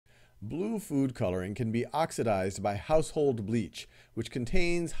Blue food coloring can be oxidized by household bleach, which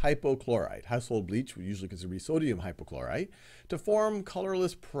contains hypochlorite. Household bleach, we usually consider to be sodium hypochlorite, to form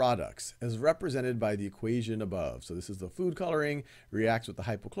colorless products, as represented by the equation above. So this is the food coloring, reacts with the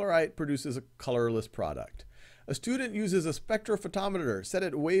hypochlorite, produces a colorless product. A student uses a spectrophotometer set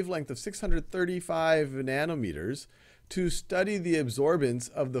at wavelength of 635 nanometers to study the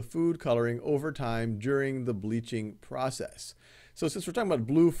absorbance of the food coloring over time during the bleaching process. So since we're talking about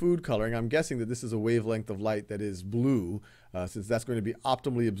blue food coloring, I'm guessing that this is a wavelength of light that is blue, since that's going to be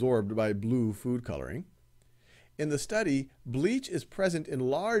optimally absorbed by blue food coloring. In the study, bleach is present in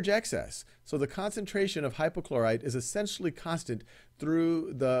large excess, so the concentration of hypochlorite is essentially constant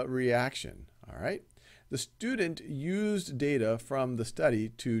through the reaction. All right? The student used data from the study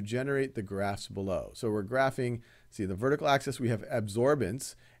to generate the graphs below. So we're graphing, see the vertical axis, we have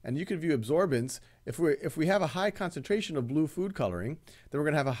absorbance, and you can view absorbance. If we have a high concentration of blue food coloring, then we're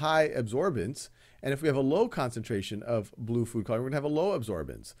going to have a high absorbance. And if we have a low concentration of blue food coloring, we're going to have a low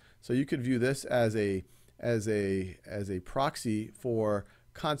absorbance. So you could view this as a proxy for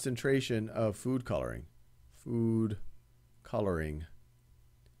concentration of food coloring. Food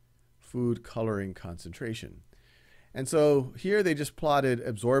coloring concentration. And so here they just plotted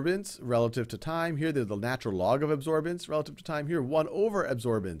absorbance relative to time. Here they're the natural log of absorbance relative to time. Here 1 over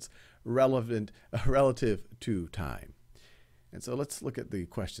absorbance relative to time. And so let's look at the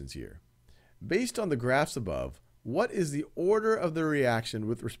questions here. Based on the graphs above, what is the order of the reaction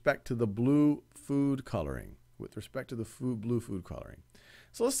with respect to the blue food coloring? With respect to the blue food coloring.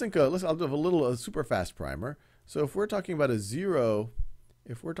 So let's think, I'll do a little super fast primer. So if we're talking about a zero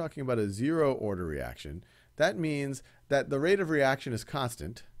order reaction, that means that the rate of reaction is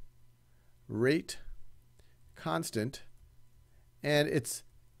constant, and it's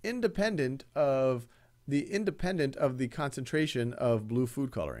independent of the concentration of blue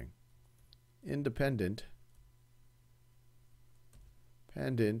food coloring. Independent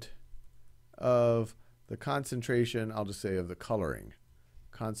of the concentration, I'll just say, of the coloring.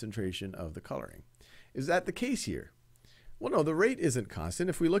 Concentration of the coloring. Is that the case here? Well, no, the rate isn't constant.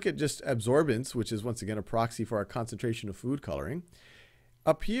 If we look at just absorbance, which is once again a proxy for our concentration of food coloring,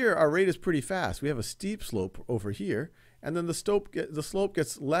 up here our rate is pretty fast. We have a steep slope over here, and then the slope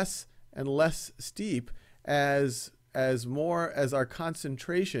gets less and less steep as our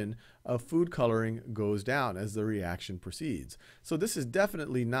concentration of food coloring goes down as the reaction proceeds. So this is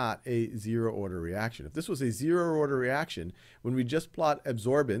definitely not a zero order reaction. If this was a zero order reaction, when we just plot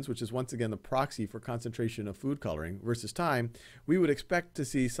absorbance, which is once again the proxy for concentration of food coloring versus time, we would expect to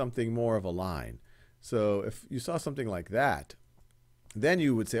see something more of a line. So if you saw something like that, then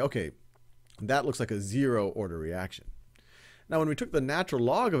you would say, okay, that looks like a zero order reaction. Now, when we took the natural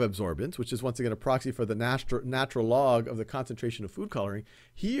log of absorbance, which is once again a proxy for the natural log of the concentration of food coloring,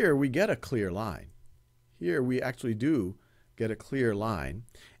 here we get a clear line. Here we actually do get a clear line.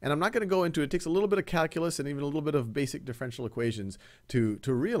 And I'm not going to go into it. It takes a little bit of calculus and even a little bit of basic differential equations to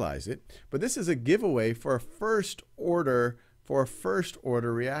realize it. But this is a giveaway for a first order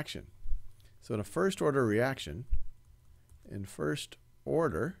reaction. So in a first order reaction,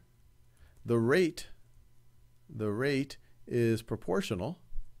 the rate is proportional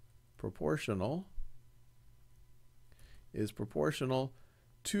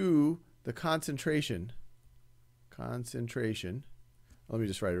to the concentration. Let me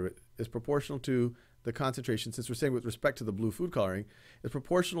just write it. Is proportional to the concentration, since we're saying with respect to the blue food coloring, is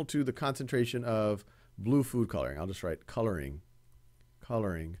proportional to the concentration of blue food coloring. I'll just write coloring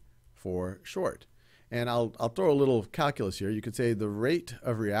for short. And I'll throw a little calculus here. You could say the rate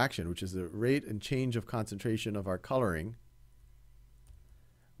of reaction, which is the rate and change of concentration of our coloring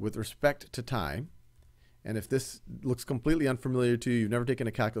with respect to time. And if this looks completely unfamiliar to you, you've never taken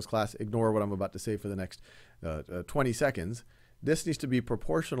a calculus class, ignore what I'm about to say for the next 20 seconds. This needs to be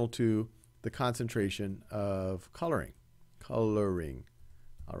proportional to the concentration of coloring. All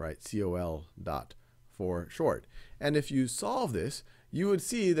right, COL dot for short. And if you solve this, you would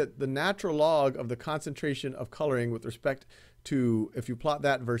see that the natural log of the concentration of coloring with respect to, if you plot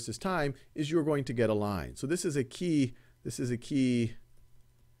that versus time, is you're going to get a line. So this is a key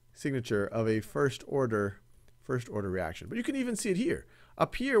signature of a first order reaction. But you can even see it here.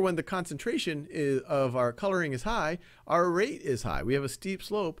 Up here, when the concentration of our coloring is high, our rate is high. We have a steep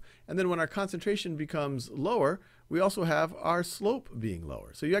slope. And then when our concentration becomes lower, we also have our slope being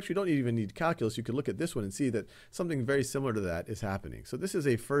lower. So you actually don't even need calculus. You could look at this one and see that something very similar to that is happening. So this is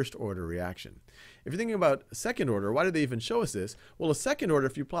a first order reaction. If you're thinking about second order, why did they even show us this? Well, a second order,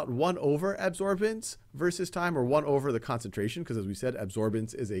 if you plot 1 over absorbance versus time, or 1 over the concentration, because as we said,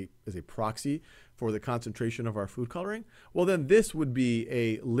 absorbance is a proxy for the concentration of our food coloring, well, then this would be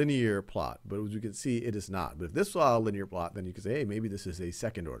a linear plot. But as you can see, it is not. But if this saw a linear plot, then you could say, hey, maybe this is a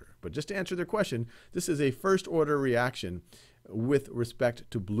second order. But just to answer their question, this is a first order reaction with respect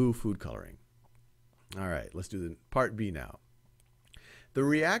to blue food coloring. All right, let's do the part B now. The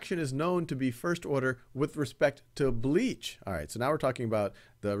reaction is known to be first order with respect to bleach. All right, so now we're talking about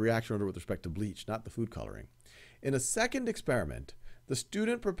the reaction order with respect to bleach, not the food coloring. In a second experiment, the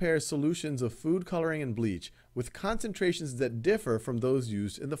student prepares solutions of food coloring and bleach with concentrations that differ from those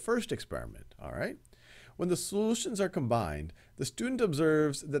used in the first experiment. All right? When the solutions are combined, the student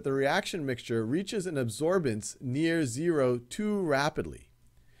observes that the reaction mixture reaches an absorbance near zero too rapidly.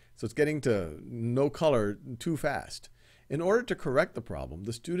 So it's getting to no color too fast. In order to correct the problem,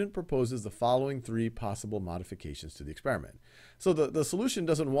 the student proposes the following three possible modifications to the experiment. So the solution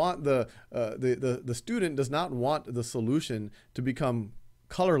doesn't want the student does not want the solution to become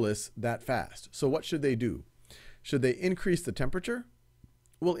colorless that fast. So what should they do? Should they increase the temperature?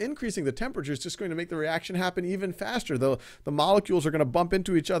 Well, increasing the temperature is just going to make the reaction happen even faster. The molecules are going to bump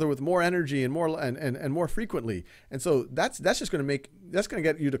into each other with more energy and more frequently. And so that's just going to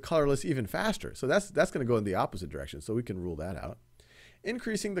get you to colorless even faster. So that's going to go in the opposite direction. So we can rule that out.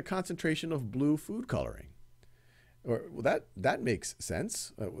 Increasing the concentration of blue food coloring. Well, that makes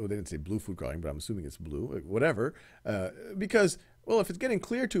sense. Well, they didn't say blue food coloring, but I'm assuming it's blue, whatever. Because, well, if it's getting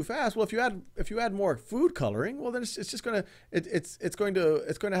clear too fast, well, if you add more food coloring, well, then it's just going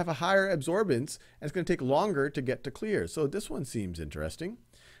to have a higher absorbance, and it's going to take longer to get to clear. So this one seems interesting.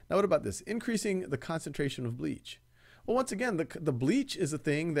 Now, what about this? Increasing the concentration of bleach. Well, once again, the bleach is a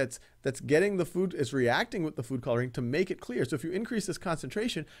thing that's getting the food, is reacting with the food coloring to make it clear. So if you increase this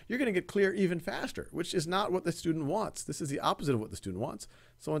concentration, you're going to get clear even faster, which is not what the student wants. This is the opposite of what the student wants.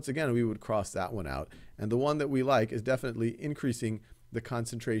 So once again, we would cross that one out. And the one that we like is definitely increasing the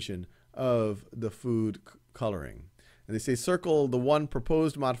concentration of the food coloring. And they say circle the one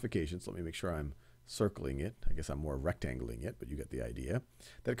proposed modification. So let me make sure I'm circling it. I guess I'm more rectangling it, but you get the idea.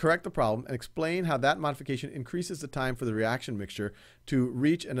 That correct the problem and explain how that modification increases the time for the reaction mixture to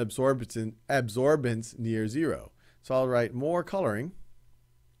reach an absorbance near zero. So I'll write more coloring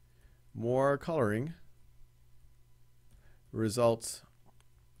results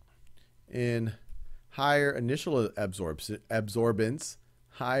in higher initial absorbance,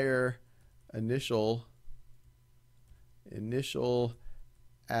 higher initial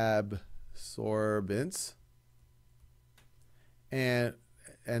absorbance, and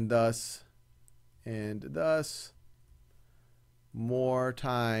thus more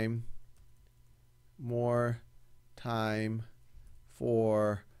time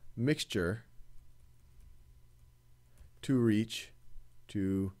for mixture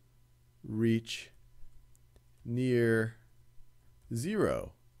to reach near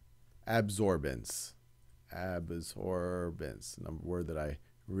zero absorbance. Absorbance, a word that I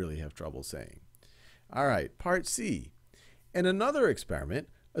really have trouble saying. All right, part C. In another experiment,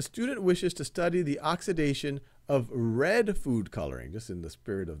 a student wishes to study the oxidation of red food coloring. Just in the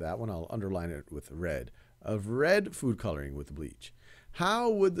spirit of that one, I'll underline it with red. Of red food coloring with bleach. How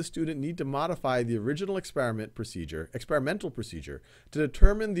would the student need to modify the original experimental procedure to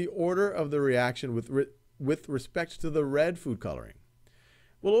determine the order of the reaction with respect to the red food coloring?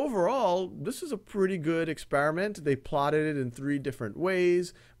 Well, overall, this is a pretty good experiment. They plotted it in 3 different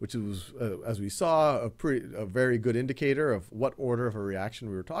ways, which was, as we saw, a very good indicator of what order of a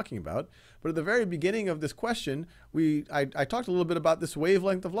reaction we were talking about. But at the very beginning of this question, I talked a little bit about this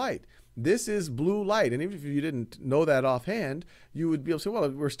wavelength of light. This is blue light, and even if you didn't know that offhand, you would be able to say, well,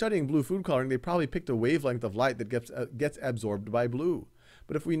 if we're studying blue food coloring, they probably picked a wavelength of light that gets absorbed by blue.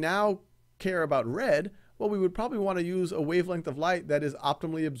 But if we now care about red, well, we would probably want to use a wavelength of light that is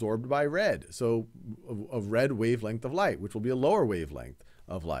optimally absorbed by red. So a red wavelength of light, which will be a lower wavelength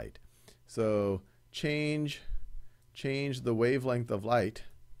of light. So change the wavelength of light.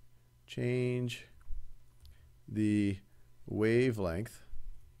 Change the wavelength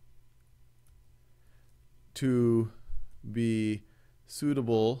to be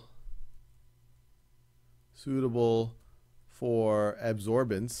suitable for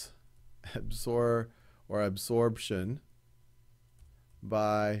absorbance, absorption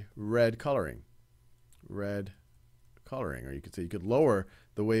by red coloring. Red coloring, or you could say you could lower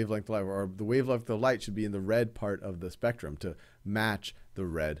the wavelength of light, or the wavelength of light should be in the red part of the spectrum to match the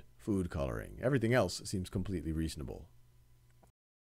red food coloring. Everything else seems completely reasonable.